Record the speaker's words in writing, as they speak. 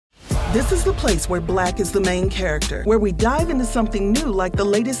This is the place where Black is the main character, where we dive into something new like the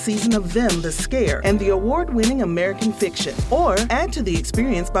latest season of Them, The Scare, and the award-winning American Fiction. Or add to the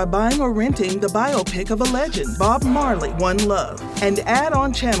experience by buying or renting the biopic of a legend, Bob Marley, One Love. And add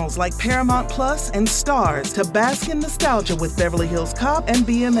on channels like Paramount Plus and Stars to bask in nostalgia with Beverly Hills Cop and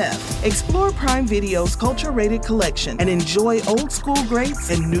BMF. Explore Prime Video's culture-rated collection and enjoy old school greats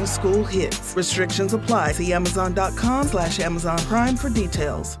and new school hits. Restrictions apply. See Amazon.com/Amazon Prime for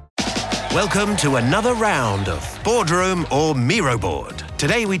details. Welcome to another round of Boardroom or Miro Board.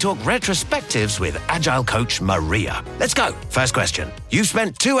 Today we talk retrospectives with Agile coach Maria. Let's go. First question. You've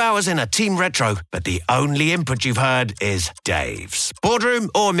spent 2 hours in a team retro, but the only input you've heard is Dave's. Boardroom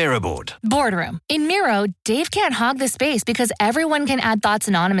or Miro Board? Boardroom. In Miro, Dave can't hog the space because everyone can add thoughts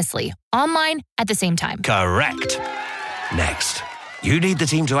anonymously, online at the same time. Correct. Next. You need the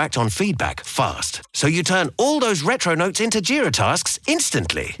team to act on feedback fast, so you turn all those retro notes into Jira tasks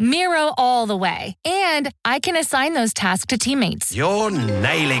instantly. Miro all the way. And I can assign those tasks to teammates. You're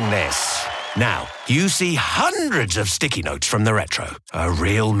nailing this. Now, you see hundreds of sticky notes from the retro. A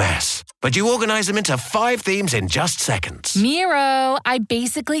real mess. But you organize them into 5 themes in just seconds. Miro, I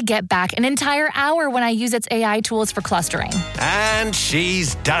basically get back an entire hour when I use its AI tools for clustering. And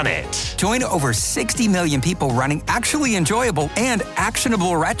she's done it. Join over 60 million people running actually enjoyable and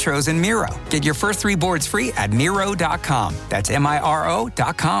actionable retros in Miro. Get your first 3 boards free at Miro.com. That's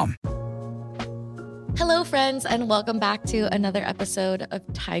Miro.com. Hello, friends, and welcome back to another episode of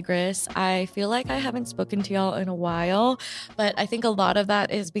Tigress. I feel like I haven't spoken to y'all in a while, but I think a lot of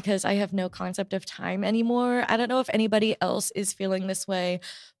that is because I have no concept of time anymore. I don't know if anybody else is feeling this way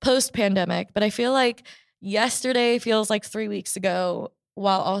post-pandemic, but I feel like yesterday feels like 3 weeks ago,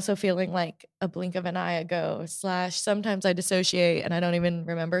 while also feeling like a blink of an eye ago / sometimes I dissociate and I don't even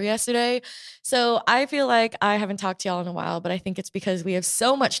remember yesterday. So I feel like I haven't talked to y'all in a while, but I think it's because we have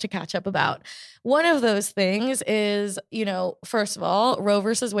so much to catch up about. One of those things is, first of all, Roe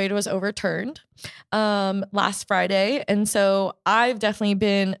versus Wade was overturned last Friday. And so I've definitely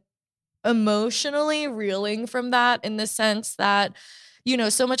been emotionally reeling from that in the sense that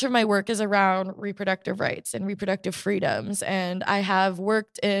so much of my work is around reproductive rights and reproductive freedoms. And I have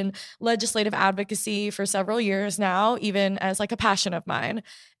worked in legislative advocacy for several years now, even as like a passion of mine.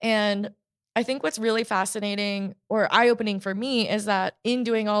 And I think what's really fascinating or eye-opening for me is that in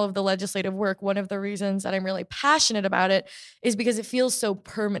doing all of the legislative work, one of the reasons that I'm really passionate about it is because it feels so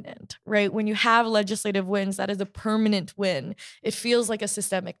permanent, right? When you have legislative wins, that is a permanent win. It feels like a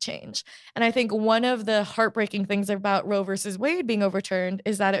systemic change. And I think one of the heartbreaking things about Roe versus Wade being overturned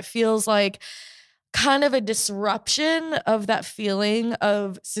is that it feels like kind of a disruption of that feeling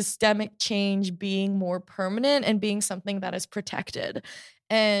of systemic change being more permanent and being something that is protected.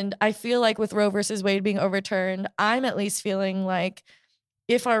 And I feel like with Roe versus Wade being overturned, I'm at least feeling like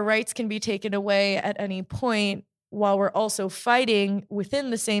if our rights can be taken away at any point while we're also fighting within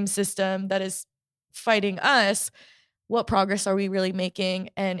the same system that is fighting us, what progress are we really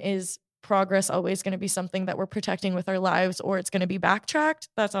making? And is progress always going to be something that we're protecting with our lives, or it's going to be backtracked?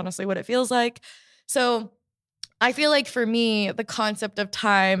 That's honestly what it feels like. So I feel like for me, the concept of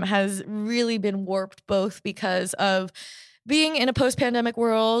time has really been warped, both because of being in a post-pandemic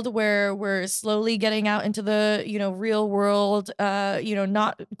world where we're slowly getting out into the, real world,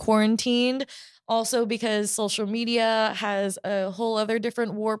 not quarantined. Also because social media has a whole other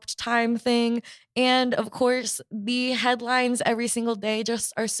different warped time thing. And of course, the headlines every single day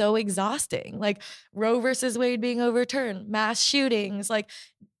just are so exhausting. Like Roe versus Wade being overturned, mass shootings,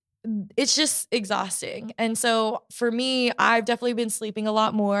 it's just exhausting. And so for me, I've definitely been sleeping a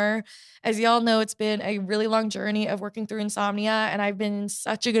lot more. As y'all know, it's been a really long journey of working through insomnia, and I've been in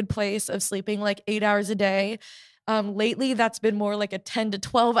such a good place of sleeping like 8 hours a day. Lately, that's been more like a 10 to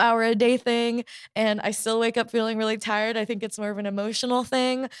 12 hour a day thing, and I still wake up feeling really tired. I think it's more of an emotional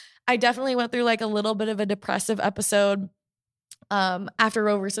thing. I definitely went through like a little bit of a depressive episode after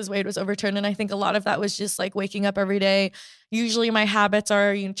Roe versus Wade was overturned. And I think a lot of that was just like waking up every day. Usually my habits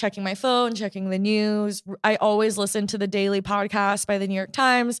are, checking my phone, checking the news. I always listen to the daily podcast by the New York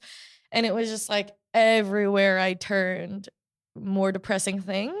Times. And it was just like everywhere I turned, more depressing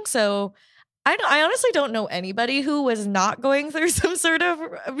things. So I honestly don't know anybody who was not going through some sort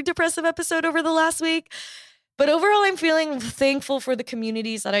of depressive episode over the last week. But overall, I'm feeling thankful for the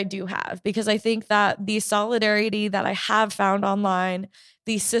communities that I do have, because I think that the solidarity that I have found online,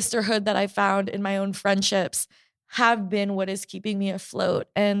 the sisterhood that I found in my own friendships have been what is keeping me afloat.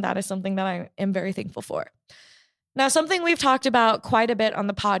 And that is something that I am very thankful for. Now, something we've talked about quite a bit on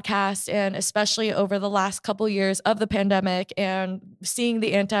the podcast, and especially over the last couple years of the pandemic and seeing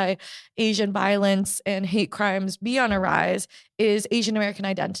the anti-Asian violence and hate crimes be on a rise, is Asian American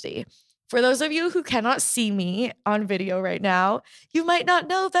identity. For those of you who cannot see me on video right now, you might not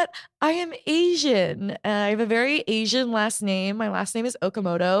know that I am Asian. I have a very Asian last name. My last name is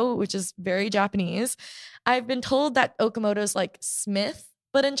Okamoto, which is very Japanese. I've been told that Okamoto is like Smith,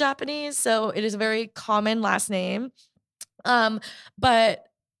 but in Japanese. So it is a very common last name. But,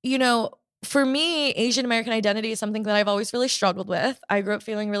 you know, for me, Asian American identity is something that I've always really struggled with. I grew up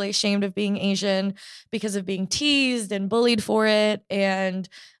feeling really ashamed of being Asian because of being teased and bullied for it and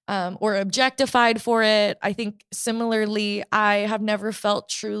or objectified for it. I think similarly, I have never felt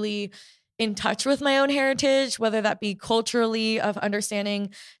truly in touch with my own heritage, whether that be culturally of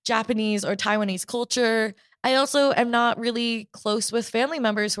understanding Japanese or Taiwanese culture. I also am not really close with family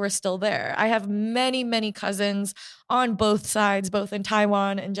members who are still there. I have many, many cousins on both sides, both in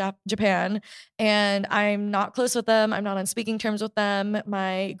Taiwan and Japan, and I'm not close with them. I'm not on speaking terms with them.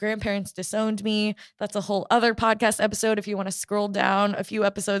 My grandparents disowned me. That's a whole other podcast episode if you want to scroll down a few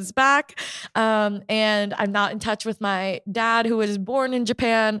episodes back. And I'm not in touch with my dad, who was born in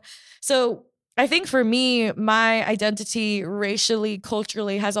Japan. So I think for me, my identity racially,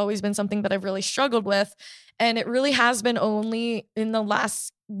 culturally has always been something that I've really struggled with. And it really has been only in the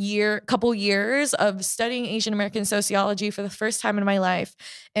last couple years of studying Asian American sociology for the first time in my life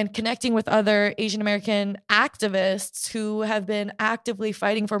and connecting with other Asian American activists who have been actively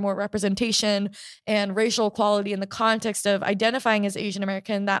fighting for more representation and racial equality in the context of identifying as Asian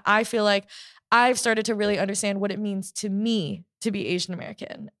American, that I feel like I've started to really understand what it means to me to be Asian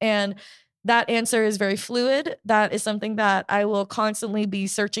American. And that answer is very fluid. That is something that I will constantly be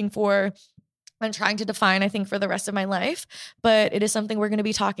searching for and trying to define, I think, for the rest of my life. But it is something we're going to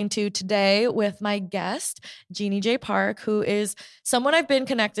be talking to today with my guest, Jeannie J. Park, who is someone I've been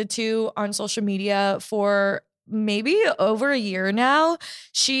connected to on social media for maybe over a year now.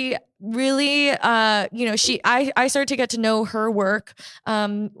 She really, I started to get to know her work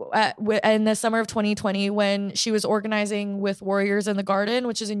in the summer of 2020 when she was organizing with Warriors in the Garden,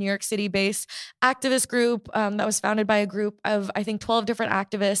 which is a New York City-based activist group that was founded by a group of, I think, 12 different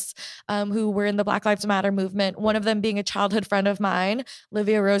activists who were in the Black Lives Matter movement, one of them being a childhood friend of mine,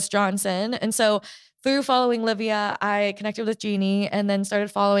 Livia Rose Johnson. And so through following Livia, I connected with Jeannie and then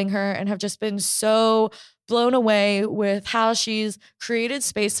started following her and have just been so blown away with how she's created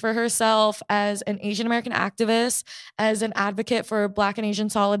space for herself as an Asian American activist, as an advocate for Black and Asian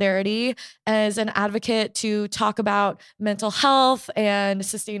solidarity, as an advocate to talk about mental health and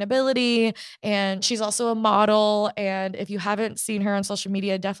sustainability. And she's also a model. And if you haven't seen her on social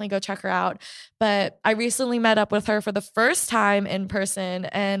media, definitely go check her out. But I recently met up with her for the first time in person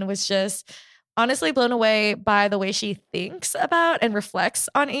and was just honestly blown away by the way she thinks about and reflects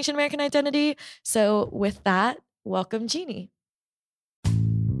on Asian American identity. So with that, welcome, Jeannie.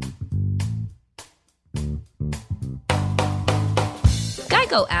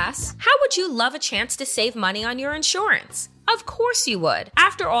 Geico asks, how would you love a chance to save money on your insurance? Of course you would.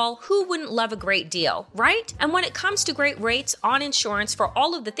 After all, who wouldn't love a great deal, right? And when it comes to great rates on insurance for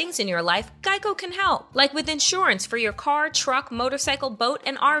all of the things in your life, Geico can help. Like with insurance for your car, truck, motorcycle, boat,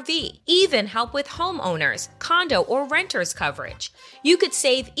 and RV. Even help with homeowners, condo, or renters coverage. You could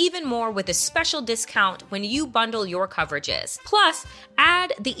save even more with a special discount when you bundle your coverages. Plus,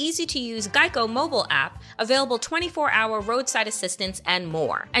 add the easy-to-use Geico mobile app, available 24-hour roadside assistance, and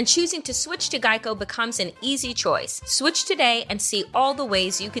more. And choosing to switch to Geico becomes an easy choice. Switch today and see all the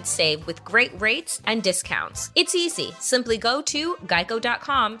ways you could save with great rates and discounts. It's easy. Simply go to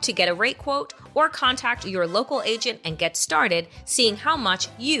geico.com to get a rate quote or contact your local agent and get started seeing how much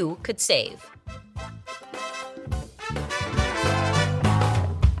you could save.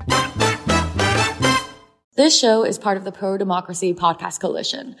 This show is part of the Pro-Democracy Podcast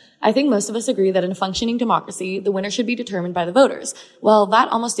Coalition. I think most of us agree that in a functioning democracy, the winner should be determined by the voters. Well, that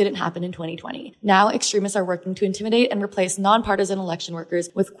almost didn't happen in 2020. Now, extremists are working to intimidate and replace nonpartisan election workers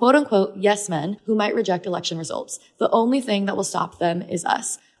with quote-unquote yes men who might reject election results. The only thing that will stop them is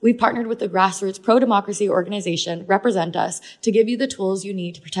us. We've partnered with the grassroots pro-democracy organization Represent Us to give you the tools you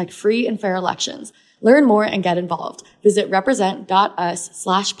need to protect free and fair elections. Learn more and get involved. Visit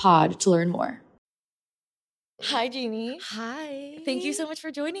represent.us/pod to learn more. Hi, Jeannie. Hi. Thank you so much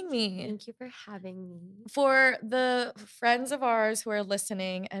for joining me. Thank you for having me. For the friends of ours who are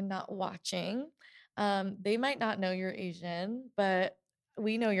listening and not watching, they might not know you're Asian, but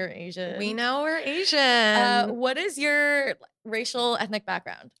we know you're Asian. We know we're Asian. What is your racial ethnic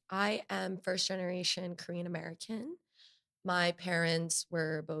background? I am first generation Korean American. My parents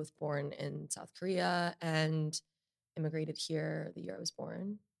were both born in South Korea, and immigrated here the year I was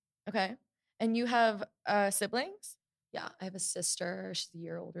born. Okay. And you have siblings? Yeah, I have a sister. She's a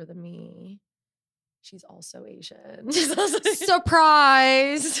year older than me. She's also Asian. Surprise!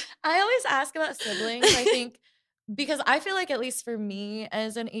 I always ask about siblings, I think, because I feel like, at least for me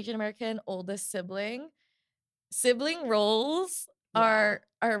as an Asian American oldest sibling roles are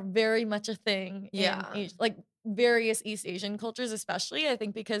very much a thing in like various East Asian cultures, especially, I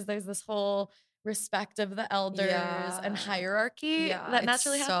think, because there's this whole respect of the elders and hierarchy that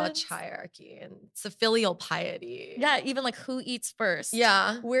naturally happens. Such hierarchy, and it's a filial piety. Yeah, even like who eats first.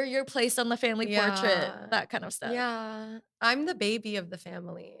 Yeah. Where you're placed on the family portrait, that kind of stuff. Yeah. I'm the baby of the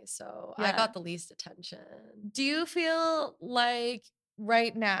family, so I got the least attention. Do you feel like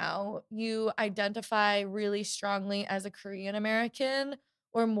right now you identify really strongly as a Korean American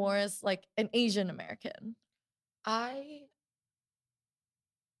or more as like an Asian American?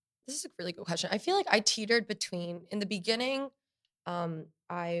 This is a really good question. I feel like I teetered between, in the beginning,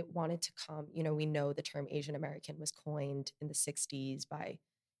 I wanted to come, we know the term Asian American was coined in the 60s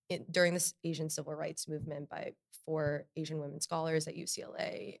during this Asian civil rights movement by 4 Asian women scholars at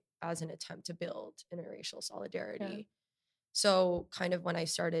UCLA as an attempt to build interracial solidarity. Yeah. So kind of when I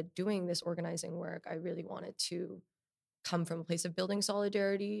started doing this organizing work, I really wanted to come from a place of building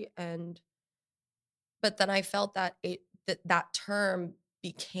solidarity. But then I felt that that term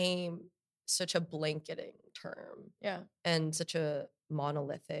became such a blanketing term. Yeah. And such a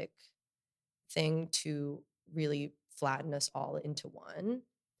monolithic thing to really flatten us all into one.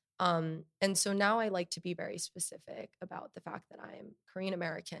 And so now I like to be very specific about the fact that I am Korean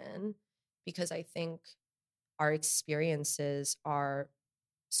American, because I think our experiences are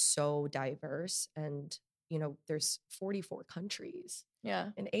so diverse, and there's 44 countries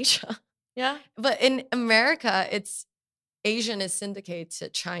in Asia. Yeah. But in America, Asian is syndicated to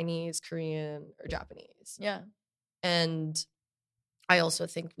Chinese, Korean, or Japanese. Yeah. And I also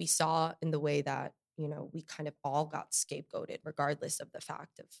think we saw in the way that, we kind of all got scapegoated, regardless of the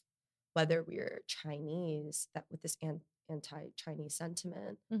fact of whether we were Chinese, that with this anti-Chinese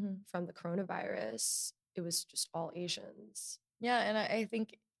sentiment from the coronavirus, it was just all Asians. Yeah. And I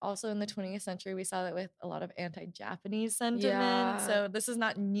think also in the 20th century, we saw that with a lot of anti-Japanese sentiment. Yeah. So this is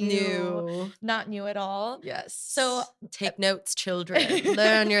not new. Not new at all. Yes. So take notes, children.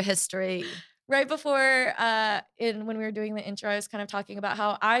 Learn your history. Right before, when we were doing the intro, I was kind of talking about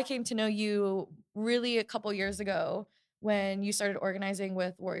how I came to know you really a couple years ago when you started organizing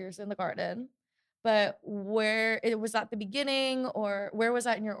with Warriors in the Garden. But where it was at the beginning, or where was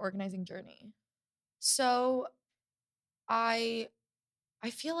that in your organizing journey? So I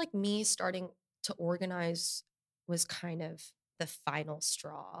feel like me starting to organize was kind of the final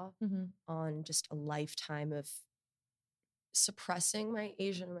straw on just a lifetime of suppressing my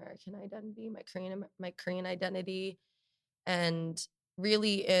Asian American identity, my Korean identity. And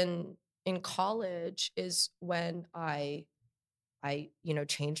really in college is when I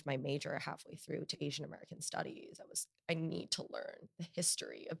changed my major halfway through to Asian American Studies. I need to learn the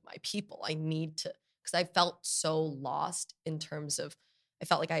history of my people. because I felt so lost in terms of, I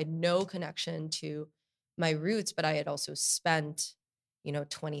felt like I had no connection to my roots, but I had also spent,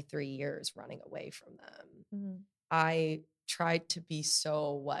 23 years running away from them. I tried to be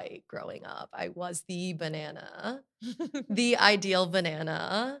so white growing up. I was the banana, the ideal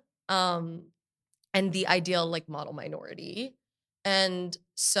banana, and the ideal model minority. And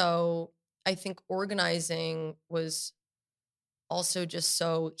so I think organizing was also just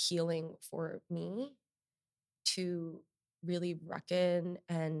so healing for me to really reckon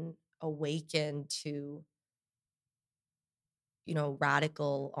and awaken to,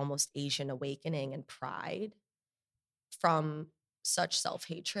 radical, almost Asian awakening and pride from such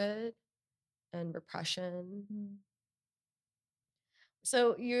self-hatred and repression.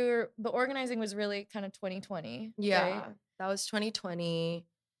 So the organizing was really kind of 2020. Yeah, right? That was 2020.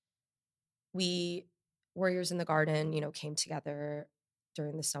 We, Warriors in the Garden, came together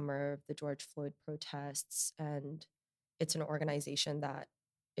during the summer of the George Floyd protests. And it's an organization that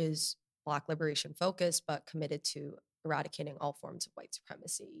is Black liberation focused, but committed to eradicating all forms of white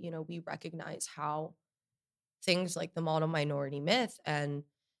supremacy. We recognize how things like the model minority myth and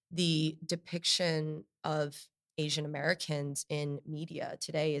the depiction of Asian Americans in media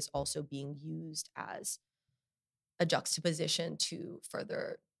today is also being used as a juxtaposition to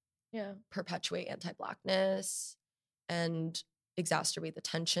further perpetuate anti-Blackness and exacerbate the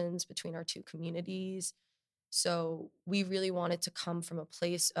tensions between our two communities. So we really wanted to come from a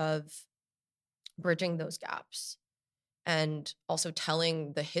place of bridging those gaps and also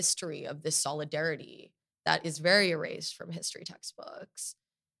telling the history of this solidarity that is very erased from history textbooks.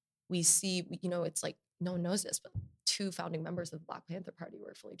 We see, it's like no one knows this, but 2 founding members of the Black Panther Party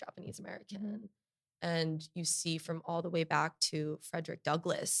were fully Japanese American. And you see from all the way back to Frederick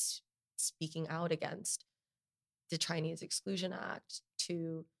Douglass speaking out against the Chinese Exclusion Act,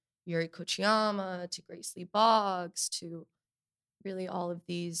 to Yuri Kochiyama, to Grace Lee Boggs, to really all of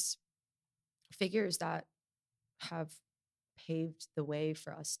these figures that have paved the way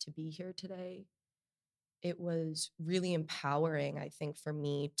for us to be here today. It was really empowering, I think, for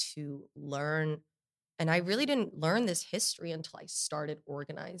me to learn. And I really didn't learn this history until I started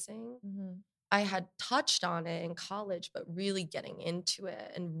organizing. I had touched on it in college, but really getting into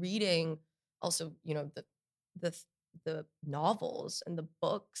it and reading also, you know, the novels and the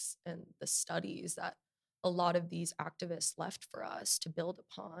books and the studies that a lot of these activists left for us to build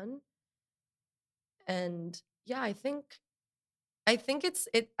upon. And yeah, I think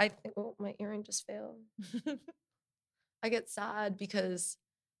oh, my earring just failed. I get sad because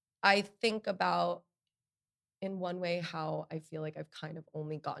I think about, in one way, how I feel like I've kind of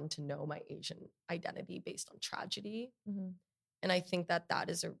only gotten to know my Asian identity based on tragedy. And I think that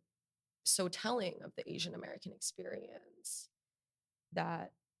is so telling of the Asian American experience,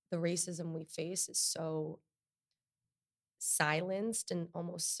 that the racism we face is so silenced and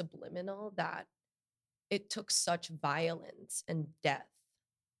almost subliminal that it took such violence and death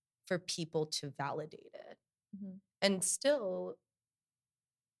for people to validate it. And still,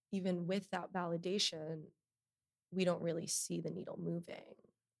 even with that validation, we don't really see the needle moving.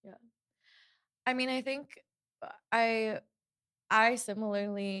 Yeah. I mean, I think I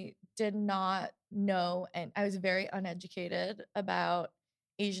similarly did not know, and I was very uneducated about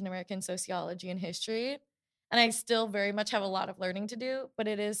Asian American sociology and history. And I still very much have a lot of learning to do, but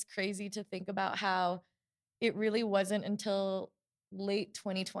it is crazy to think about how it really wasn't until late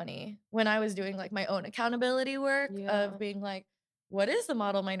 2020 when I was doing like my own accountability work of being like, what is the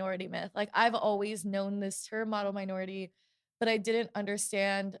model minority myth? Like, I've always known this term model minority, but I didn't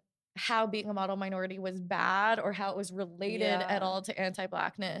understand how being a model minority was bad or how it was related at all to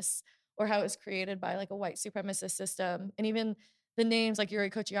anti-Blackness or how it was created by like a white supremacist system. And even the names like Yuri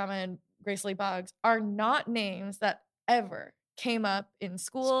Kochiyama and Grace Lee Boggs are not names that ever came up in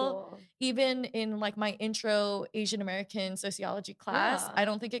school. Even in like my intro Asian American sociology class, I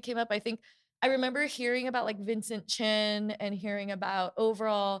don't think it came up. I remember hearing about like Vincent Chin and hearing about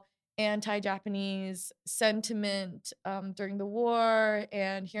overall anti-Japanese sentiment during the war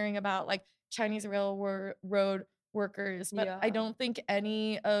and hearing about like Chinese railroad workers. But I don't think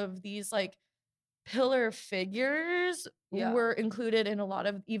any of these like pillar figures were included in a lot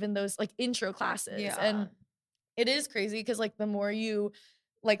of even those like intro classes. And it is crazy because like the more you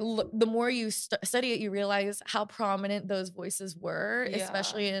study it, you realize how prominent those voices were,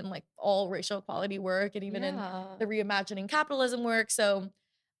 especially in like all racial equality work and even in the reimagining capitalism work. So,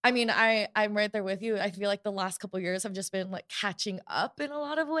 I mean, I'm right there with you. I feel like the last couple of years have just been like catching up in a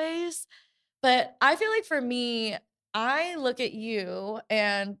lot of ways. But I feel like for me, I look at you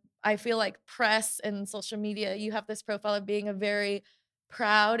and I feel like press and social media, you have this profile of being a very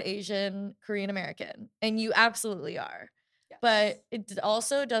proud Asian Korean American, and you absolutely are. Yes. But it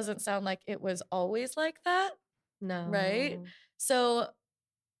also doesn't sound like it was always like that. No. Right? So,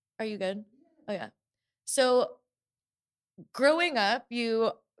 are you good? Oh, yeah. So, growing up,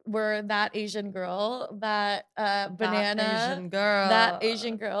 you were that Asian girl, that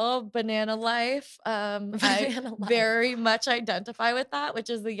Asian girl, banana life. I very much identify with that, which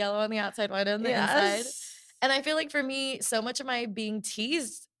is the yellow on the outside, white on the inside. And I feel like for me, so much of my being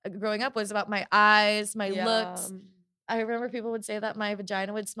teased growing up was about my eyes, my looks. I remember people would say that my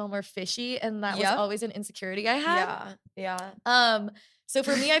vagina would smell more fishy, and that was always an insecurity I had. So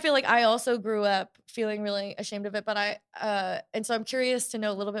for me, I feel like I also grew up feeling really ashamed of it. But and so I'm curious to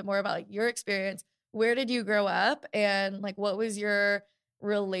know a little bit more about like your experience. Where did you grow up, and like what was your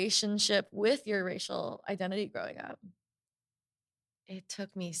relationship with your racial identity growing up? It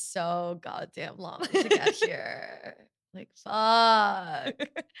took me so goddamn long to get here. Like, fuck.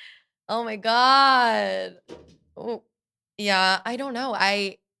 Oh my God. Oh, yeah, I don't know.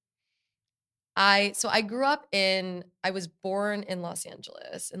 So I grew up I was born in Los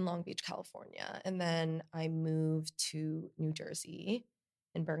Angeles, in Long Beach, California. And then I moved to New Jersey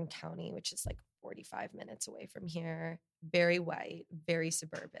in Bergen County, which is like 45 minutes away from here. Very white, very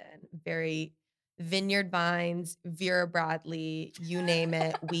suburban, very Vineyard Vines, Vera Bradley, you name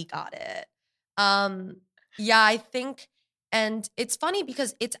it, we got it. I think, and it's funny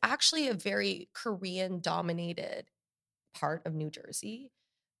because it's actually a very Korean dominated part of New Jersey,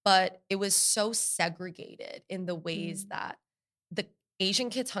 but it was so segregated in the ways that the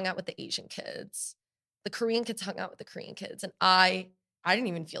Asian kids hung out with the Asian kids, the Korean kids hung out with the Korean kids, and I didn't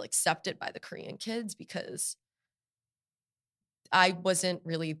even feel accepted by the Korean kids because I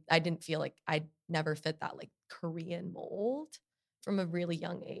didn't feel like I never fit that like Korean mold from a really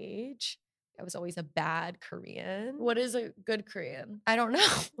young age. I was always a bad Korean. What is a good Korean? I don't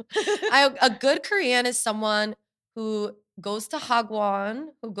know. A good Korean is someone who goes to Hagwon,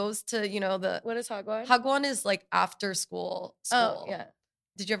 who goes to, What is Hagwon? Hagwon is like after school. Oh, yeah.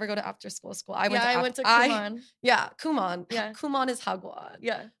 Did you ever go to after school? I went to Kumon. Kumon. Yeah. Kumon is Hagwon.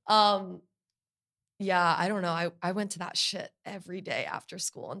 Yeah. Yeah, I don't know. I went to that shit every day after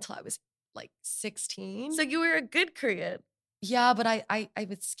school until I was like 16. So you were a good Korean. Yeah, but I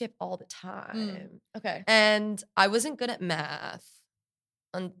would skip all the time. Okay. And I wasn't good at math.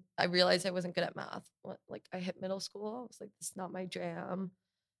 And I realized I wasn't good at math. Like I hit middle school. I was like, this is not my jam.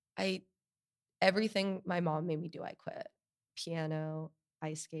 Everything my mom made me do, I quit. Piano,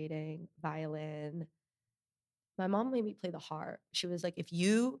 ice skating, violin. My mom made me play the harp. She was like, if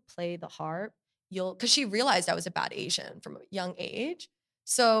you play the harp, because she realized I was a bad Asian from a young age.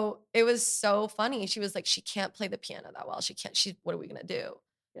 So it was so funny. She was like, she can't play the piano that well. What are we going to do?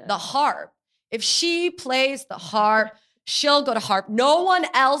 Yeah. The harp. If she plays the harp, she'll go to harp. No one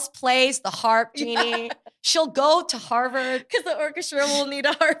else plays the harp, Jeannie. Yeah. She'll go to Harvard. Because the orchestra will need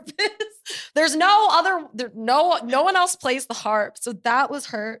a harpist. There's no one else plays the harp. So that was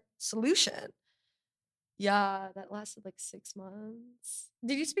her solution. Yeah, that lasted like 6 months.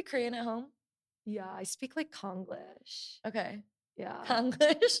 Did you speak Korean at home? Yeah, I speak like Konglish. Okay. Yeah.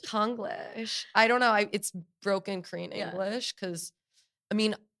 Konglish. I don't know. It's broken Korean English because, I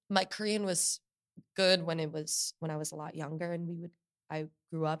mean, my Korean was good when I was a lot younger, and I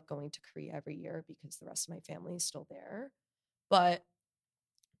grew up going to Korea every year because the rest of my family is still there. But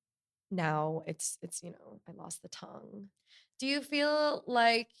now it's I lost the tongue. Do you feel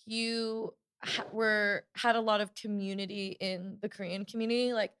like you had a lot of community in the Korean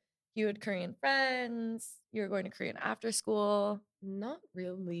community? Like you had Korean friends, you were going to Korean after school? Not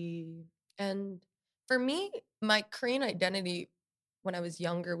really. And for me, my Korean identity when I was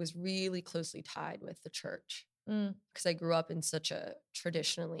younger was really closely tied with the church because I grew up in such a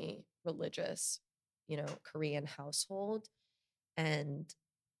traditionally religious, Korean household. And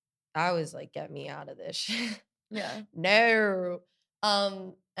I was like, get me out of this shit. Yeah. No.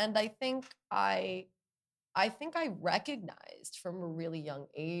 And I think I recognized from a really young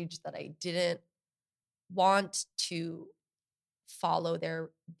age that I didn't want to follow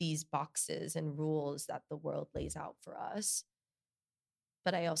these boxes and rules that the world lays out for us.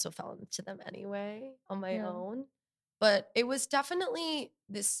 But I also fell into them anyway on my own. But it was definitely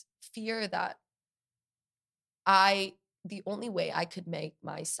this fear that the only way I could make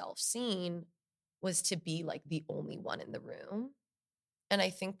myself seen was to be like the only one in the room. And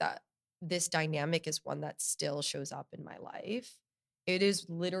I think that this dynamic is one that still shows up in my life. It is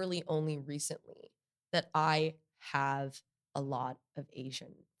literally only recently that I have a lot of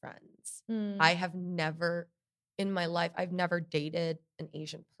Asian friends. I have never, in my life, I've never dated an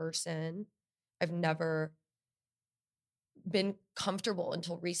Asian person. I've never been comfortable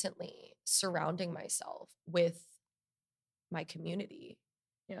until recently surrounding myself with my community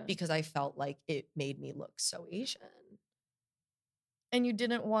because I felt like it made me look so Asian. And you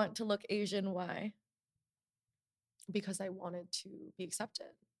didn't want to look Asian. Why? Because I wanted to be accepted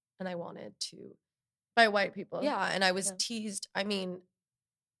and I wanted to. By white people. Yeah. And I was teased. I mean,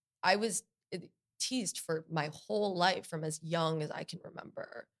 I was teased for my whole life from as young as I can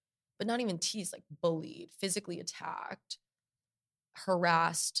remember, but not even teased, like bullied, physically attacked,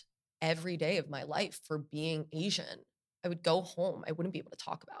 harassed every day of my life for being Asian. I would go home. I wouldn't be able to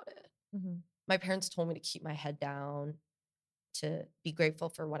talk about it. Mm-hmm. My parents told me to keep my head down, to be grateful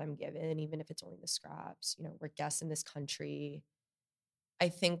for what I'm given, even if it's only the scraps. We're guests in this country. I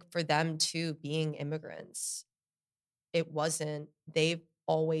think for them too, being immigrants, they've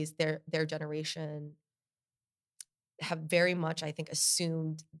always, their generation have very much, I think,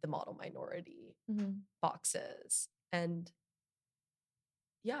 assumed the model minority boxes. And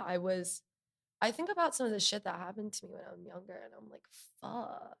yeah, I think about some of the shit that happened to me when I was younger and I'm like,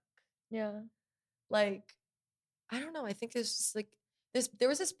 fuck. Yeah. Like, I don't know. I think it's just like there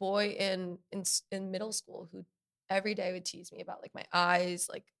was this boy in middle school who every day would tease me about like my eyes,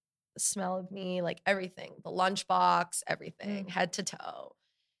 like the smell of me, like everything, the lunchbox, everything, head to toe.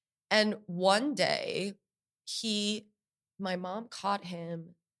 And one day my mom caught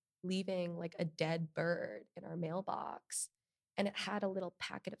him leaving like a dead bird in our mailbox, and it had a little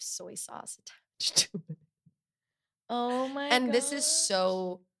packet of soy sauce attached to it. Oh my god. And this is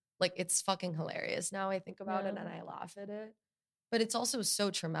so, like, it's fucking hilarious now I think about it and I laugh at it. But it's also so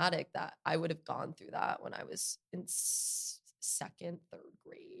traumatic that I would have gone through that when I was in second, third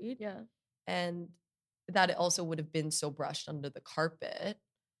grade. Yeah. And that it also would have been so brushed under the carpet.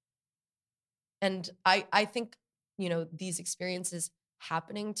 And I think, you know, these experiences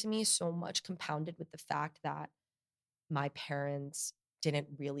happening to me so much compounded with the fact that my parents didn't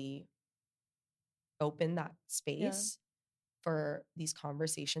really open that space for these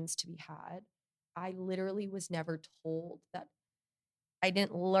conversations to be had. I literally was never told that. I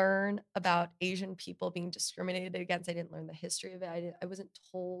didn't learn about Asian people being discriminated against. I didn't learn the history of it. I wasn't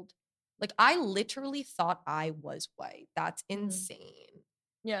told. Like, I literally thought I was white. That's insane.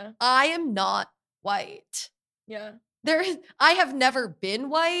 Yeah. I am not white. Yeah. I have never been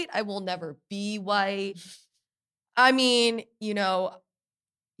white. I will never be white. I mean, you know,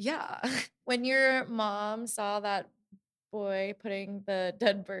 yeah. When your mom saw that boy putting the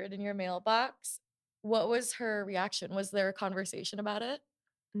dead bird in your mailbox, what was her reaction? Was there a conversation about it?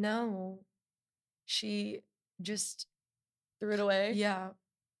 No. She just threw it away? Yeah.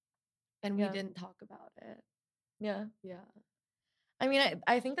 And we didn't talk about it. Yeah. Yeah. I mean,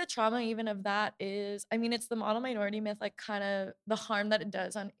 I think the trauma even of that is, I mean, it's the model minority myth, like kind of the harm that it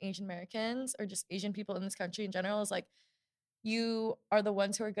does on Asian Americans or just Asian people in this country in general is like, you are the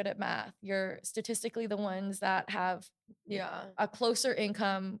ones who are good at math. You're statistically the ones that have a closer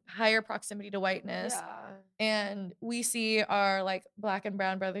income, higher proximity to whiteness. And we see our like Black and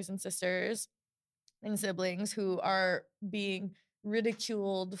brown brothers and sisters and siblings who are being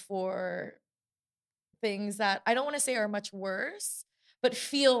ridiculed for things that I don't want to say are much worse, but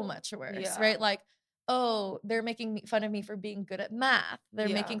feel much worse, right? Like, oh, they're making fun of me for being good at math. They're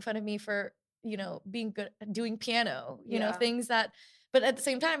making fun of me for, you know, being good at doing piano, you know, things that, but at the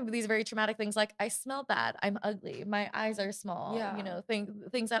same time, these very traumatic things like I smell bad, I'm ugly, my eyes are small, you know,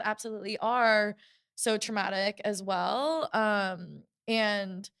 things that absolutely are so traumatic as well.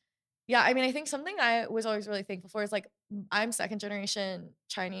 And yeah, I mean, I think something I was always really thankful for is like, I'm second generation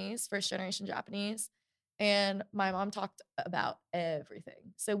Chinese, first generation Japanese. And my mom talked about everything.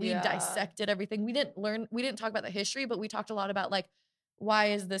 So we dissected everything. We didn't talk about the history, but we talked a lot about like, why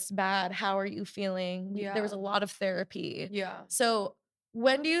is this bad? How are you feeling? There was a lot of therapy. So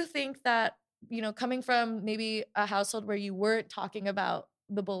when do you think that, you know, coming from maybe a household where you weren't talking about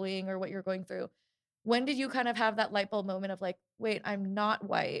the bullying or what you're going through, when did you kind of have that light bulb moment of like, wait, I'm not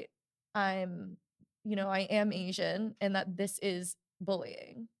white. I'm, you know, I am Asian and that this is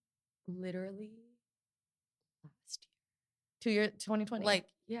bullying? Literally last year. 2020. Like,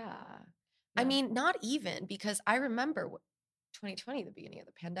 I mean, not even, because I remember 2020, the beginning of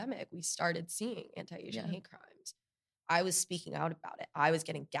the pandemic, we started seeing anti-Asian hate crimes. I was speaking out about it. I was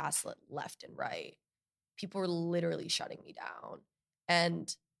getting gaslit left and right. People were literally shutting me down.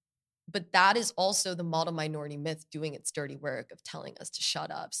 But that is also the model minority myth doing its dirty work of telling us to shut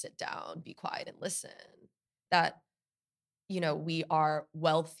up, sit down, be quiet, and listen. That, you know, we are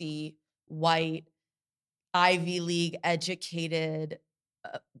wealthy, white, Ivy League educated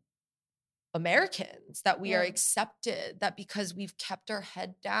Americans, that we are accepted, that because we've kept our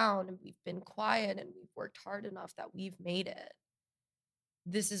head down and we've been quiet and we've worked hard enough that we've made it.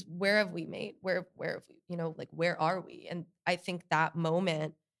 This is, where have we made, where have we, you know, like, where are we? And I think that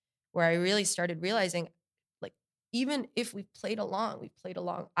moment where I really started realizing, like, even if we've played along,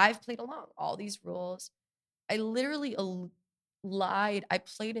 I've played along all these rules. I literally lied. I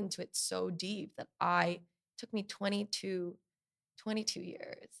played into it so deep that took me 22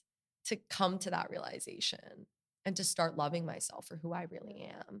 years to come to that realization and to start loving myself for who I really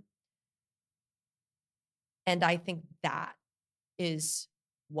am. And I think that is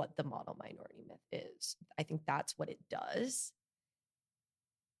what the model minority myth is. I think that's what it does.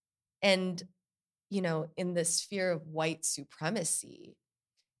 And, you know, in the sphere of white supremacy,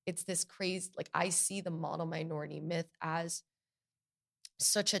 it's this crazy, like, I see the model minority myth as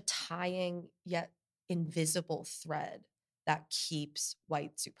such a tying yet invisible thread that keeps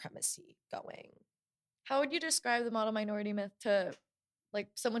white supremacy going. How would you describe the model minority myth to like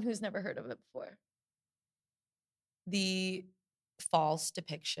someone who's never heard of it before? The false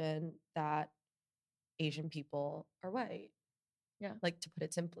depiction that Asian people are white. Yeah. Like, to put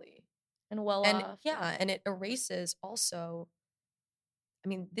it simply. And well off. Yeah, and it erases also, I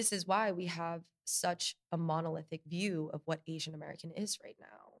mean, this is why we have such a monolithic view of what Asian American is right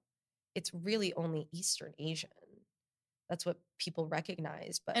now. It's really only Eastern Asian. That's what people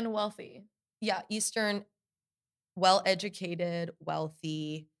recognize. And wealthy. Yeah, Eastern, well-educated,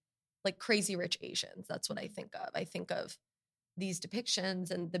 wealthy, like crazy rich Asians. That's what I think of. I think of these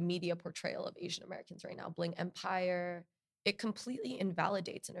depictions and the media portrayal of Asian Americans right now. Bling Empire, it completely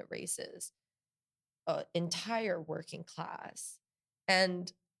invalidates and erases an entire working class. And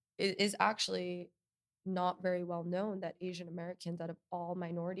it is actually not very well known that Asian Americans, out of all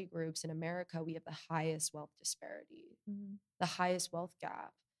minority groups in America, we have the highest wealth disparity, the highest wealth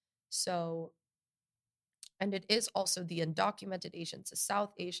gap. So, and it is also the undocumented Asians, the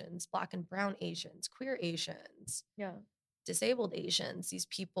South Asians, Black and Brown Asians, queer Asians, disabled Asians. These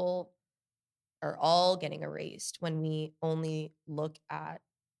people are all getting erased when we only look at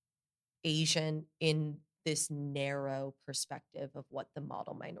Asian in this narrow perspective of what the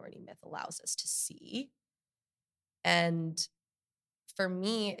model minority myth allows us to see. And for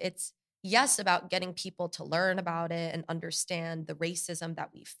me, it's yes about getting people to learn about it and understand the racism that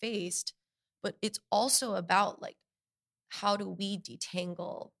we faced, but it's also about like, how do we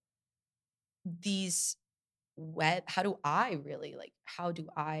detangle these how do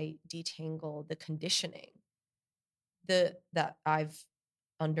I detangle the conditioning that I've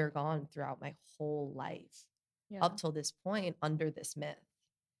undergone throughout my whole life up till this point under this myth.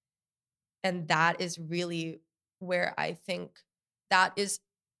 And that is really where I think that is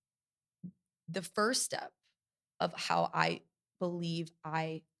the first step of how I believe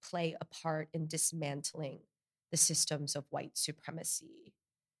I play a part in dismantling the systems of white supremacy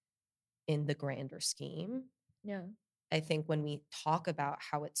in the grander scheme. Yeah. I think when we talk about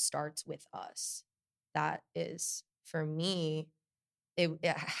how it starts with us, that is, for me,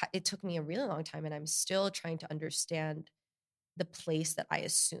 it took me a really long time, and I'm still trying to understand the place that I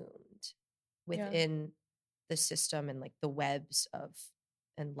assumed within the system and like the webs of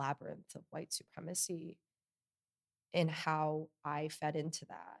and labyrinth of white supremacy and how I fed into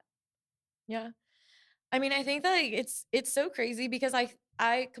that. Yeah. I mean, I think that it's so crazy because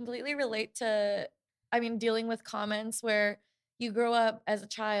I completely relate to, I mean, dealing with comments where you grow up as a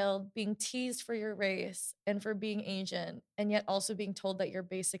child being teased for your race and for being Asian, and yet also being told that you're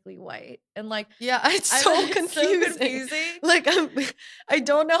basically white. And like, it's so confusing. Like, I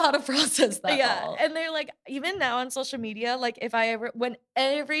don't know how to process that. Yeah. And they're like, even now on social media, like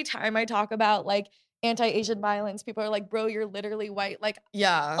every time I talk about like anti-Asian violence, people are like, bro, you're literally white. Like,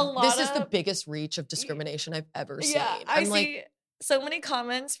 this is the biggest reach of discrimination I've ever seen. I see so many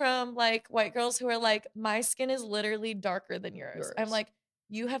comments from like white girls who are like, my skin is literally darker than yours. I'm like,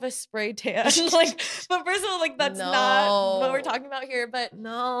 you have a spray tan. Like, but first of all, like, that's not what we're talking about here. But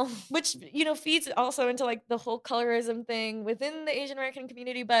which, you know, feeds also into like the whole colorism thing within the Asian American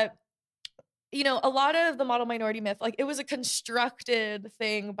community. But, you know, a lot of the model minority myth, like, it was a constructed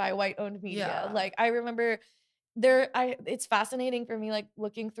thing by white owned media. Like, I remember it's fascinating for me, like,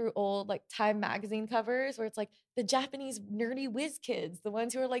 looking through old like Time magazine covers where it's like the Japanese nerdy whiz kids, the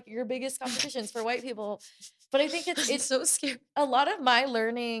ones who are like your biggest competitions for white people. But I think it's so scary. A lot of my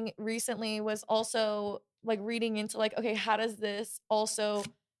learning recently was also like reading into like, okay, how does this also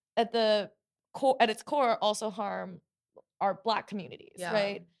at its core also harm our Black communities,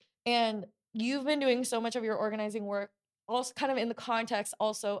 right? And you've been doing so much of your organizing work also kind of in the context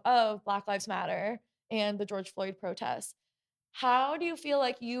also of Black Lives Matter and the George Floyd protests. How do you feel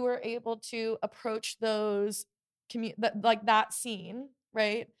like you were able to approach those that scene,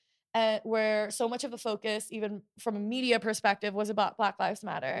 right? Where so much of the focus, even from a media perspective, was about Black Lives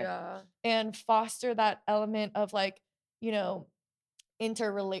Matter, and foster that element of like, you know,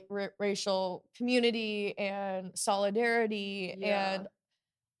 interracial community and solidarity, and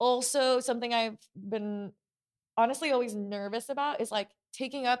also something I've been honestly always nervous about is like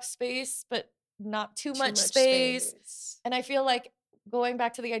taking up space, but not too much space. And I feel like going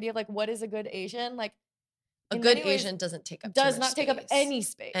back to the idea of like, what is a good Asian? Like, a good Asian doesn't take up take up any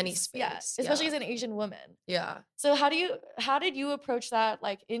space. Especially as an Asian woman. So how did you approach that,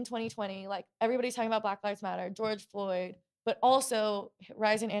 like, in 2020? Like, everybody's talking about Black Lives Matter, George Floyd, but also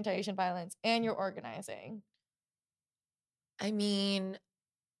rise in anti-Asian violence, and you're organizing. I mean,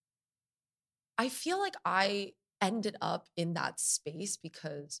 I feel like I ended up in that space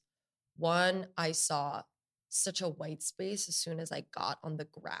because, one, I saw such a white space as soon as I got on the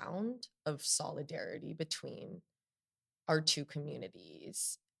ground of solidarity between our two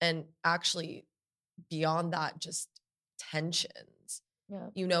communities. And actually, beyond that, just tensions.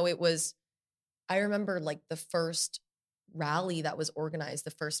 You know, I remember like the first rally that was organized,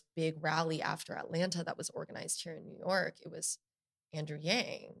 the first big rally after Atlanta that was organized here in New York, it was Andrew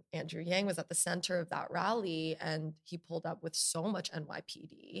Yang. Andrew Yang was at the center of that rally, and he pulled up with so much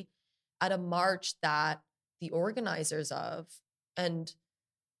NYPD at a march that the organizers of, and,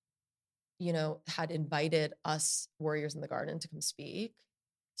 you know, had invited us Warriors in the Garden to come speak,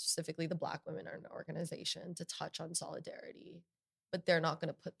 specifically the Black women in our organization, to touch on solidarity. But they're not going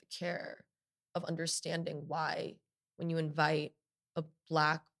to put the care of understanding why, when you invite a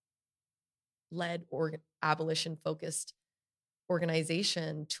Black-led or abolition-focused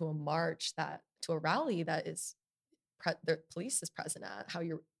organization to a march to a rally that is the police is present at, how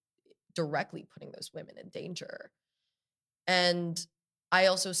you're directly putting those women in danger. And I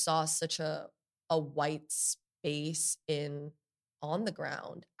also saw such a white space on the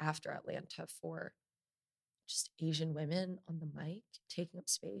ground after Atlanta for just Asian women on the mic taking up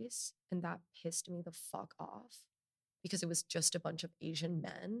space. And that pissed me the fuck off because it was just a bunch of Asian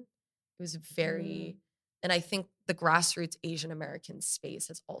men. It was very, and I think the grassroots Asian American space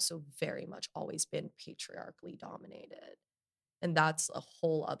has also very much always been patriarchally dominated. And that's a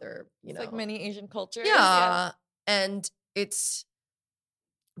whole other, it's like many Asian cultures. Yeah. And it's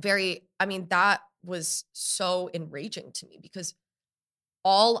very, I mean, that was so enraging to me because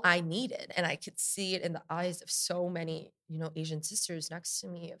all I needed, and I could see it in the eyes of so many, Asian sisters next to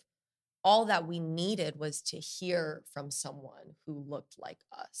me, of all that we needed was to hear from someone who looked like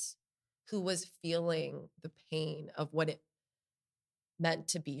us, who was feeling the pain of what it meant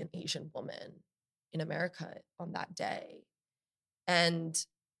to be an Asian woman in America on that day. And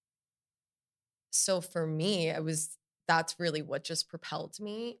so for me, that's really what just propelled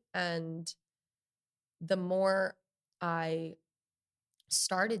me. And the more I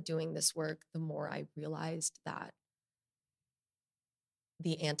started doing this work, the more I realized that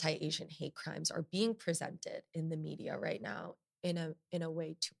the anti-Asian hate crimes are being presented in the media right now in a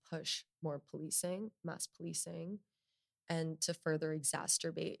way to push more policing, mass policing, and to further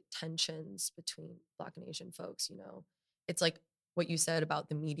exacerbate tensions between Black and Asian folks. It's like what you said about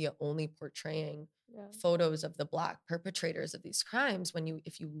the media only portraying photos of the Black perpetrators of these crimes.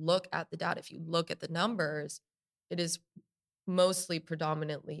 If you look at the data, if you look at the numbers, it is mostly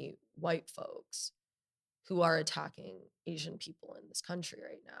predominantly white folks who are attacking Asian people in this country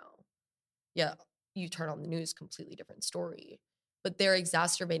right now. Yeah, you turn on the news, completely different story. But they're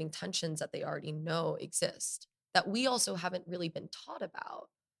exacerbating tensions that they already know exist, that we also haven't really been taught about.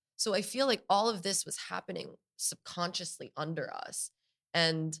 So I feel like all of this was happening subconsciously under us.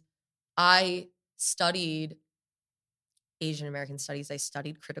 And I studied Asian American studies. I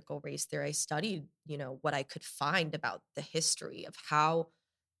studied critical race theory. I studied, what I could find about the history of how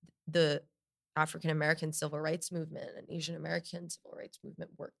the African American civil rights movement and Asian American civil rights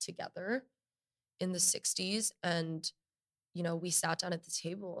movement worked together in the 60s. And, we sat down at the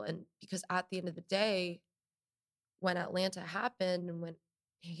table, and because at the end of the day, when Atlanta happened and when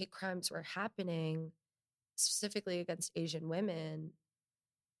hate crimes were happening, specifically against Asian women,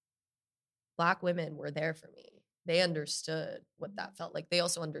 Black women were there for me. They understood what that felt like. They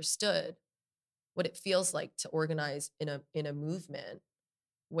also understood what it feels like to organize in a movement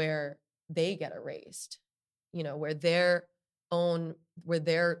where they get erased, where they're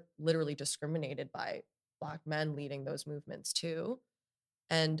literally discriminated by Black men leading those movements too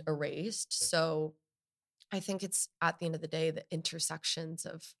and erased. So I think it's, at the end of the day, the intersections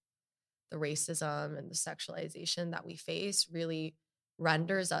of the racism and the sexualization that we face really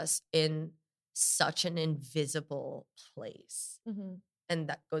renders us in such an invisible place. Mm-hmm. And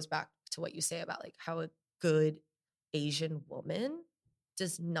that goes back to what you say about like how a good Asian woman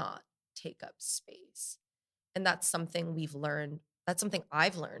does not take up space. And that's something we've learned. That's something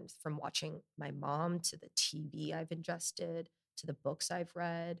I've learned from watching my mom, to the TV I've ingested, to the books I've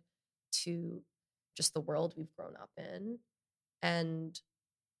read, to just the world we've grown up in. And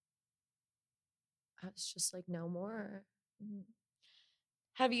I was just like, no more. Mm-hmm.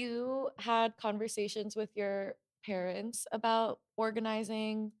 Have you had conversations with your parents about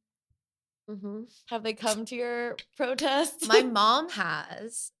organizing? Mm-hmm. Have they come to your protests? My mom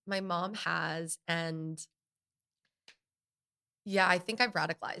has. And yeah, I think I've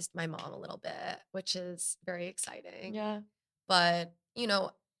radicalized my mom a little bit, which is very exciting. Yeah. But,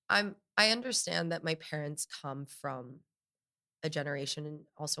 I understand that my parents come from a generation, and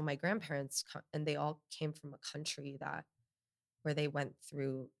also my grandparents, and they all came from a country where they went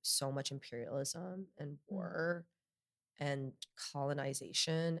through so much imperialism and war and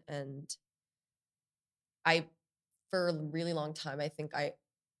colonization. And for a really long time, I think I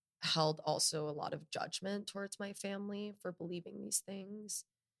held also a lot of judgment towards my family for believing these things.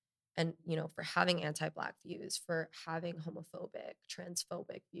 And, for having anti-Black views, for having homophobic,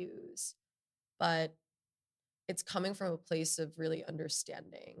 transphobic views. But it's coming from a place of really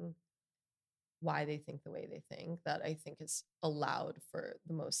understanding why they think the way they think, that I think has allowed for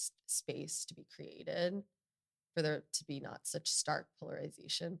the most space to be created, for there to be not such stark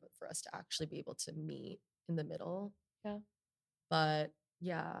polarization, but for us to actually be able to meet in the middle. Yeah. But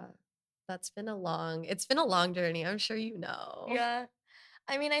yeah, it's been a long journey. I'm sure you know. Yeah.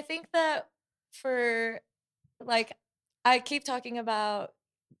 I mean, I think that I keep talking about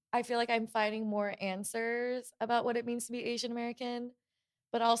I feel like I'm finding more answers about what it means to be Asian American.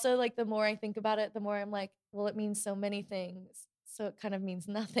 But also, like, the more I think about it, the more I'm like, well, it means so many things. So it kind of means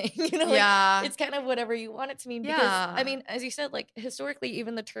nothing. Like, it's kind of whatever you want it to mean. Because, I mean, as you said, like, historically,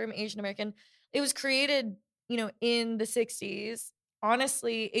 even the term Asian American, it was created, in the 60s.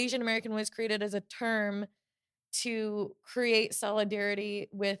 Honestly, Asian American was created as a term to create solidarity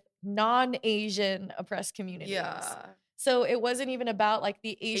with non-Asian oppressed communities. Yeah. So it wasn't even about like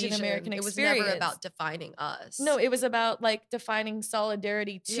the Asian American experience. It was never about defining us. No, it was about like defining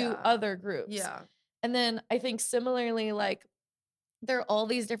solidarity to other groups. Yeah. And then I think similarly, like there are all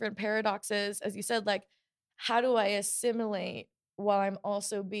these different paradoxes, as you said, like how do I assimilate while I'm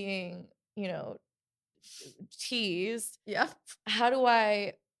also being, teased? Yeah. How do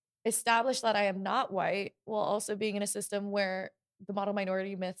I establish that I am not white while also being in a system where the model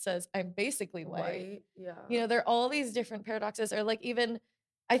minority myth says I'm basically white. Yeah. There are all these different paradoxes, or like even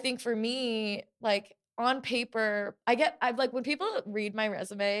I think for me, like on paper, I've like when people read my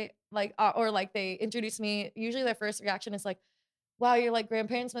resume, like or like they introduce me, usually their first reaction is like, wow, your like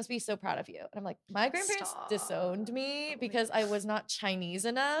grandparents must be so proud of you. And I'm like, my grandparents disowned me because I was not Chinese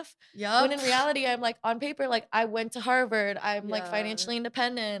enough. Yeah. When in reality, I'm like on paper, like I went to Harvard. I'm like financially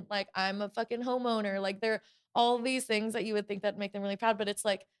independent. Like I'm a fucking homeowner. Like they're all these things that you would think that make them really proud. But it's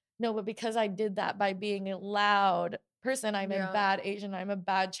like, no, but because I did that by being a loud person, I'm a bad Asian. I'm a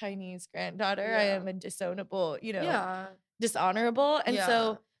bad Chinese granddaughter. I am a disownable, dishonorable. And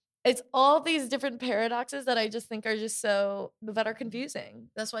so it's all these different paradoxes that I just think are just that are confusing.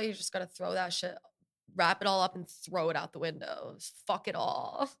 That's why you just got to throw that shit, wrap it all up and throw it out the window. Fuck it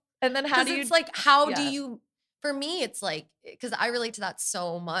all. And then how do you, it's like, how do you, for me, it's like, because I relate to that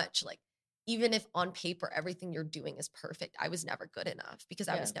so much. Like, even if on paper, everything you're doing is perfect, I was never good enough because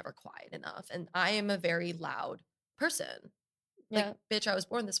I was never quiet enough. And I am a very loud person. Like, bitch, I was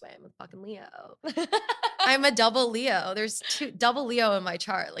born this way. I'm a fucking Leo. I'm a double Leo. There's double Leo in my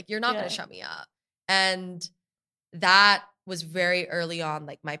chart. Like, you're not going to shut me up. And that was very early on.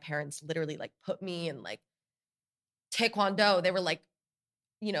 Like, my parents literally like put me in like Taekwondo. They were like,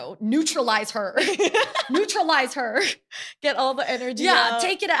 neutralize her, neutralize her, get all the energy out.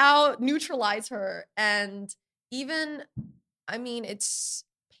 Take it out, neutralize her. And even, I mean, it's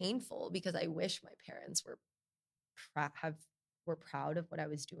painful because I wish my parents were proud of what I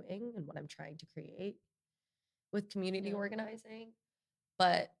was doing and what I'm trying to create with community organizing.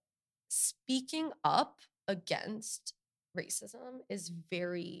 But speaking up against racism is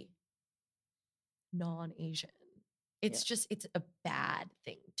very non-Asian. It's just, it's a bad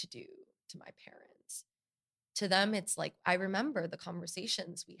thing to do to my parents. To them, it's like, I remember the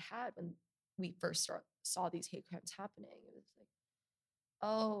conversations we had when we first saw these hate crimes happening. It was like,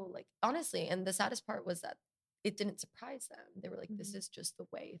 oh, like, honestly, and the saddest part was that it didn't surprise them. They were like, this is just the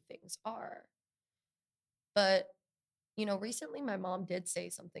way things are. But, recently my mom did say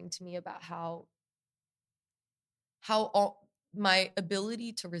something to me about how all my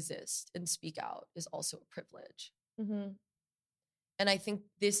ability to resist and speak out is also a privilege. Mm-hmm. And I think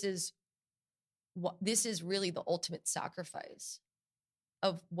this is really the ultimate sacrifice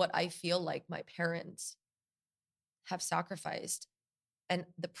of what I feel like my parents have sacrificed, and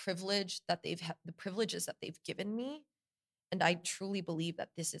the privileges that they've given me. And I truly believe that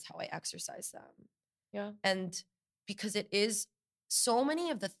this is how I exercise them. Yeah. And because it is so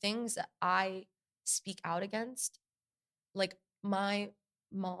many of the things that I speak out against, like my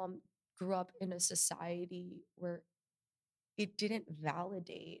mom grew up in a society where it didn't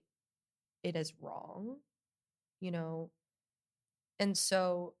validate it as wrong, And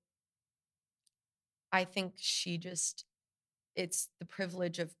so I think it's the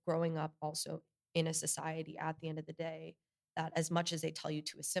privilege of growing up also in a society at the end of the day that as much as they tell you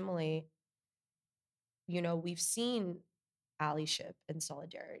to assimilate, we've seen allyship and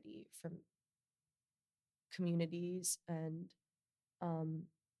solidarity from communities and,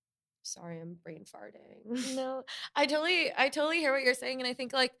 sorry, I'm brain farting. No, I totally hear what you're saying. And I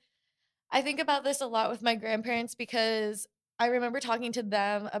think about this a lot with my grandparents because I remember talking to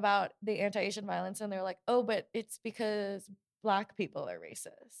them about the anti-Asian violence and they're like, oh, but it's because Black people are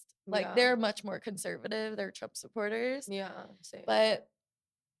racist. Like they're much more conservative. They're Trump supporters. Yeah, same. But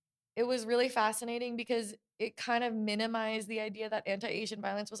it was really fascinating because it kind of minimized the idea that anti-Asian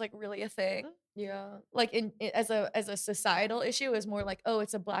violence was like really a thing. Yeah. Like as a societal issue, it was more like, oh,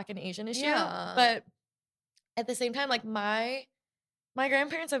 it's a Black and Asian issue. Yeah. But at the same time, like my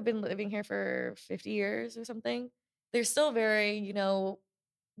grandparents have been living here for 50 years or something. They're still very,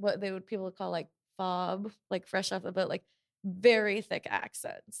 what people would call like fob, like fresh off the boat, like very thick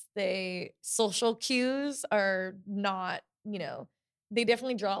accents. Social cues are not, they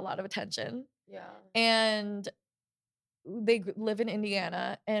definitely draw a lot of attention. Yeah. And they live in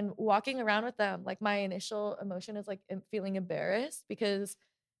Indiana, and walking around with them, like my initial emotion is like feeling embarrassed because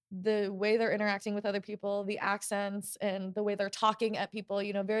the way they're interacting with other people, the accents and the way they're talking at people,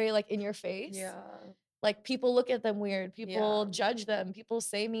 you know, very like in your face. Yeah. Like people look at them weird, people judge them, people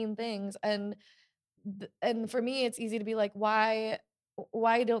say mean things. And for me, it's easy to be like, why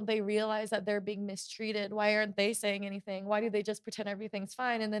don't they realize that they're being mistreated? Why aren't they saying anything? Why do they just pretend everything's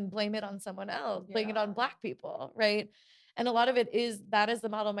fine and then blame it on someone else, blame it on Black people, right? And a lot of it is that is the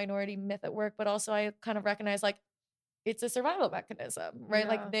model minority myth at work, but also I kind of recognize like it's a survival mechanism, right?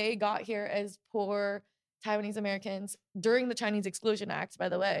 Like they got here as poor Taiwanese Americans during the Chinese Exclusion Act, by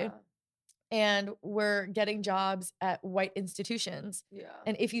the way. And were getting jobs at white institutions. Yeah.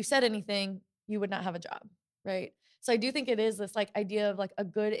 And if you said anything, you would not have a job, right? So I do think it is this like idea of like a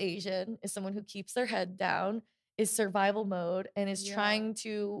good Asian is someone who keeps their head down, is survival mode, and is trying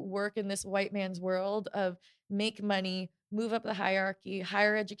to work in this white man's world of make money, move up the hierarchy,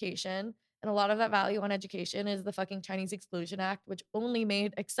 higher education. And a lot of that value on education is the fucking Chinese Exclusion Act, which only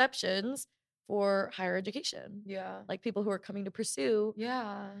made exceptions for higher education. Yeah. Like people who are coming to pursue.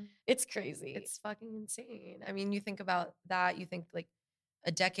 Yeah. It's crazy. It's fucking insane. I mean, you think about that, you think like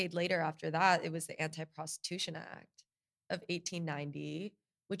a decade later after that, it was the Anti-Prostitution Act of 1890,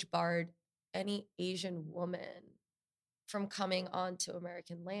 which barred any Asian woman from coming onto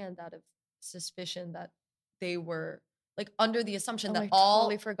American land out of suspicion that they were like under the assumption that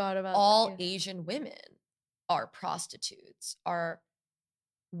totally forgot about all Asian women are prostitutes, are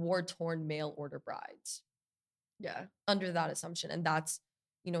war-torn mail order brides. Yeah. Under that assumption. And that's,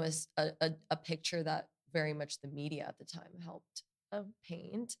 you know, is a picture that very much the media at the time helped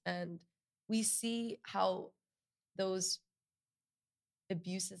paint. And we see how those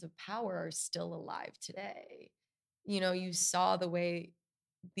abuses of power are still alive today. You know, you saw the way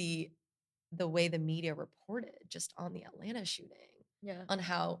the media reported just on the Atlanta shooting. Yeah. On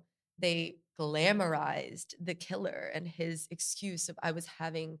how they glamorized the killer and his excuse of I was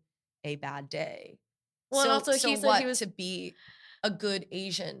having a bad day. Well, and also he said he was to be a good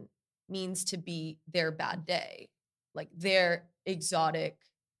Asian means to be their bad day, like their exotic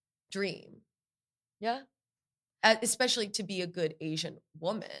dream. Yeah. Especially to be a good Asian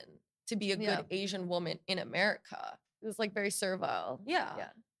woman, to be a good Asian woman in America. It was like very servile. Yeah.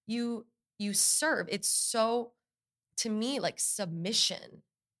 You serve. It's so, to me, like submission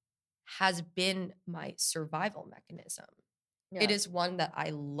has been my survival mechanism. Yeah. It is one that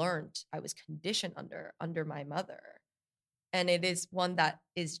I learned, I was conditioned under my mother. And it is one that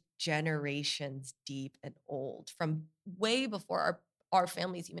is generations deep and old from way before our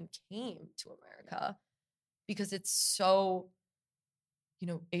families even came to America, because it's so, you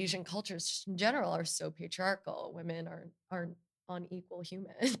know, Asian cultures just in general are so patriarchal. Women are unequal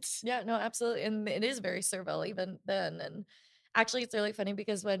humans. Yeah, no, absolutely. And it is very servile even then. And actually, it's really funny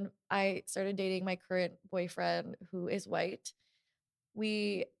because when I started dating my current boyfriend, who is white,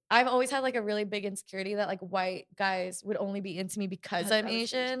 I've always had like a really big insecurity that like white guys would only be into me because I'm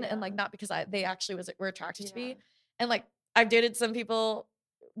Asian and like not because they actually were attracted to me. And like I've dated some people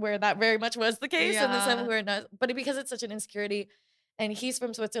where that very much was the case, and then some where not. But because it's such an insecurity, and he's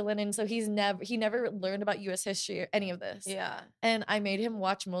from Switzerland, and so he never learned about U.S. history or any of this. Yeah. And I made him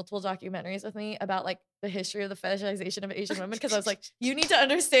watch multiple documentaries with me about like the history of the fetishization of Asian women, because I was like, you need to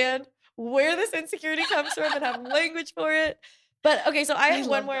understand where this insecurity comes from and have language for it. But okay, so I have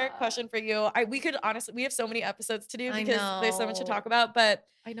one more question for you. We have so many episodes to do because there's so much to talk about, but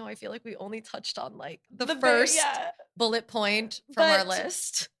I know, I feel like we only touched on like the first bullet point from our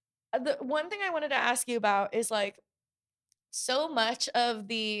list. The one thing I wanted to ask you about is like, so much of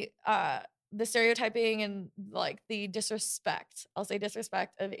the stereotyping and like the disrespect, I'll say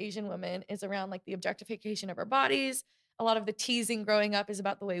disrespect of Asian women is around like the objectification of our bodies. A lot of the teasing growing up is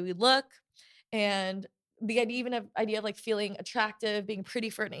about the way we look, and the idea of like feeling attractive, being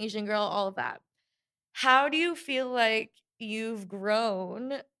pretty for an Asian girl, all of that. How do you feel like you've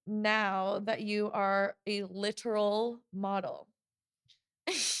grown now that you are a literal model?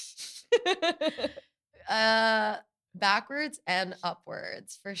 Backwards and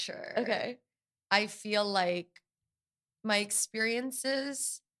upwards, for sure. Okay. I feel like my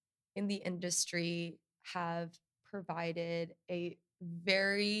experiences in the industry have provided a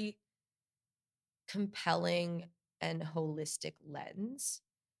very compelling and holistic lens,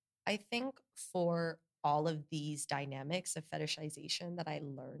 I think, for all of these dynamics of fetishization that I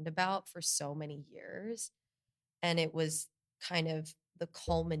learned about for so many years. And it was kind of the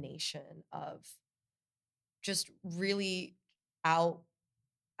culmination of just really out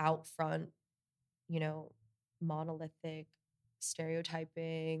front, you know, monolithic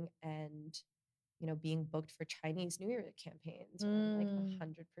stereotyping and, you know, being booked for Chinese New Year campaigns when I'm like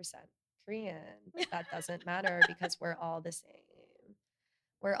 100% Korean. That doesn't matter because we're all the same.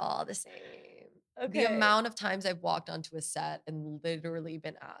 We're all the same. Okay. The amount of times I've walked onto a set and literally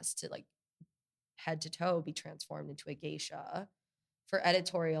been asked to like head to toe be transformed into a geisha for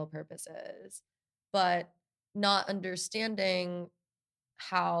editorial purposes, but not understanding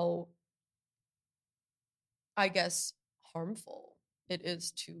how, I guess, harmful it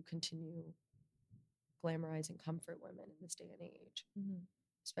is to continue glamorizing comfort women in this day and age,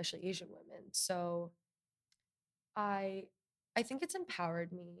 especially Asian women. So I think it's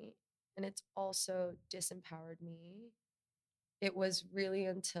empowered me, and it's also disempowered me. It was really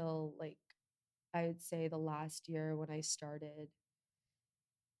until like, I would say the last year when I started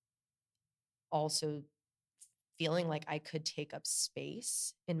also feeling like I could take up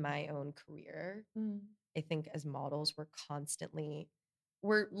space in my own career. I think as models,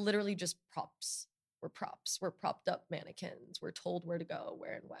 we're literally just props. We're props. We're propped up mannequins. We're told where to go,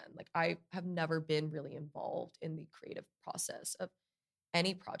 where and when. Like, I have never been really involved in the creative process of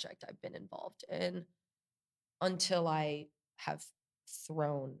any project I've been involved in until I have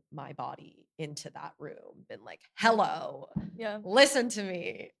thrown my body into that room, been like, hello, listen to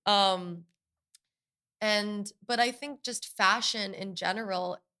me. But I think just fashion in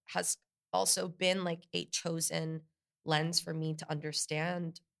general has also been like a chosen lens for me to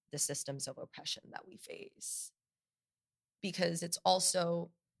understand the systems of oppression that we face. Because it's also,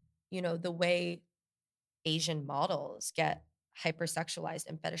 you know, the way Asian models get hypersexualized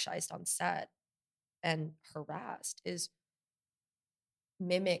and fetishized on set and harassed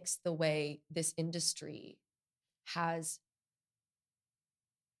mimics the way this industry has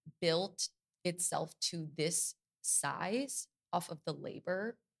built itself to this size off of the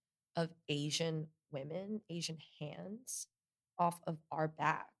labor of Asian women, Asian hands, off of our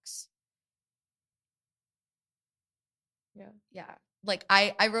backs. Yeah. Like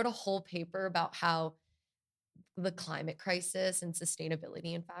I wrote a whole paper about how the climate crisis and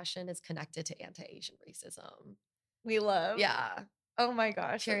sustainability in fashion is connected to anti-Asian racism. We love. Yeah. Oh my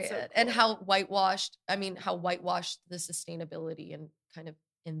gosh. Period. So cool. And how whitewashed the sustainability and kind of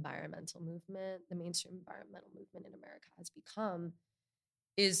environmental movement, the mainstream environmental movement in America has become,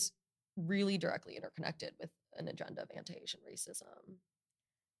 is really directly interconnected with an agenda of anti-Asian racism.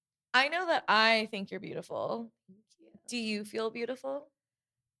 I know that I think you're beautiful. Thank you. Do you feel beautiful?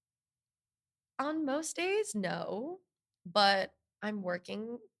 On most days, no, but I'm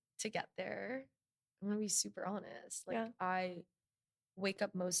working to get there. I'm gonna be super honest. Like, I wake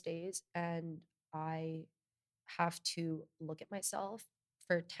up most days and I have to look at myself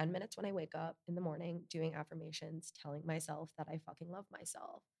for 10 minutes when I wake up in the morning, doing affirmations, telling myself that I fucking love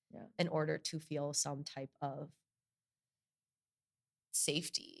myself in order to feel some type of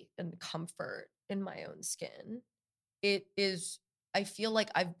safety and comfort in my own skin. It is, I feel like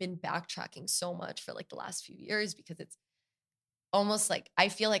I've been backtracking so much for like the last few years because it's almost like I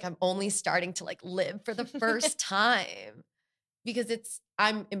feel like I'm only starting to like live for the first time because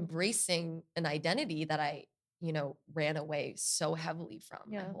I'm embracing an identity that I, you know, ran away so heavily from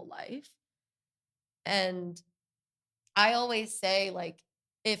my whole life. And I always say, like,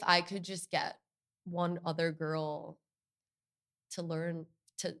 if I could just get one other girl to learn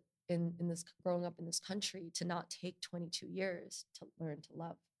to, in this, growing up in this country, to not take 22 years to learn to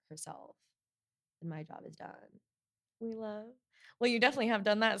love herself, then my job is done. We love. Well, you definitely have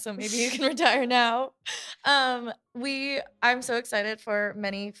done that, so maybe you can retire now. I'm so excited for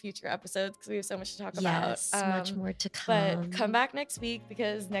many future episodes because we have so much to talk about. Yes, much more to come. But come back next week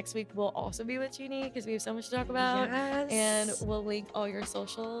because next week we'll also be with Jeannie because we have so much to talk about. Yes. And we'll link all your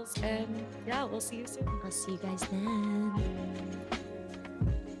socials. And yeah, we'll see you soon. I'll see you guys then.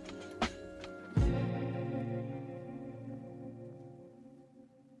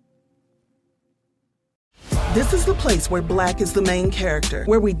 This is the place where Black is the main character,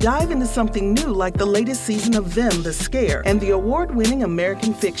 where we dive into something new like the latest season of Them, The Scare, and the award-winning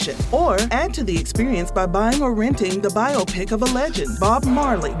American Fiction. Or add to the experience by buying or renting the biopic of a legend, Bob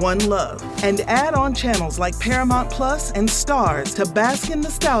Marley, One Love. And add on channels like Paramount Plus and Stars to bask in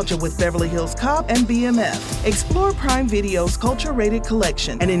nostalgia with Beverly Hills Cop and BMF. Explore Prime Video's culture-rated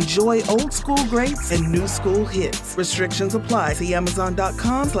collection and enjoy old school greats and new school hits. Restrictions apply. See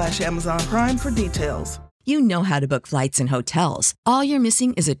Amazon.com/Amazon Prime for details. You know how to book flights and hotels. All you're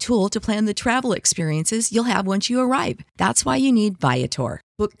missing is a tool to plan the travel experiences you'll have once you arrive. That's why you need Viator.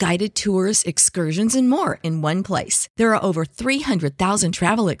 Book guided tours, excursions, and more in one place. There are over 300,000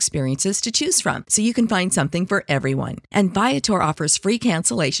 travel experiences to choose from, so you can find something for everyone. And Viator offers free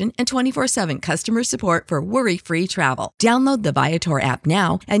cancellation and 24/7 customer support for worry-free travel. Download the Viator app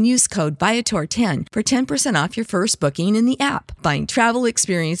now and use code Viator10 for 10% off your first booking in the app. Find travel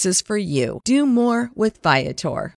experiences for you. Do more with Viator.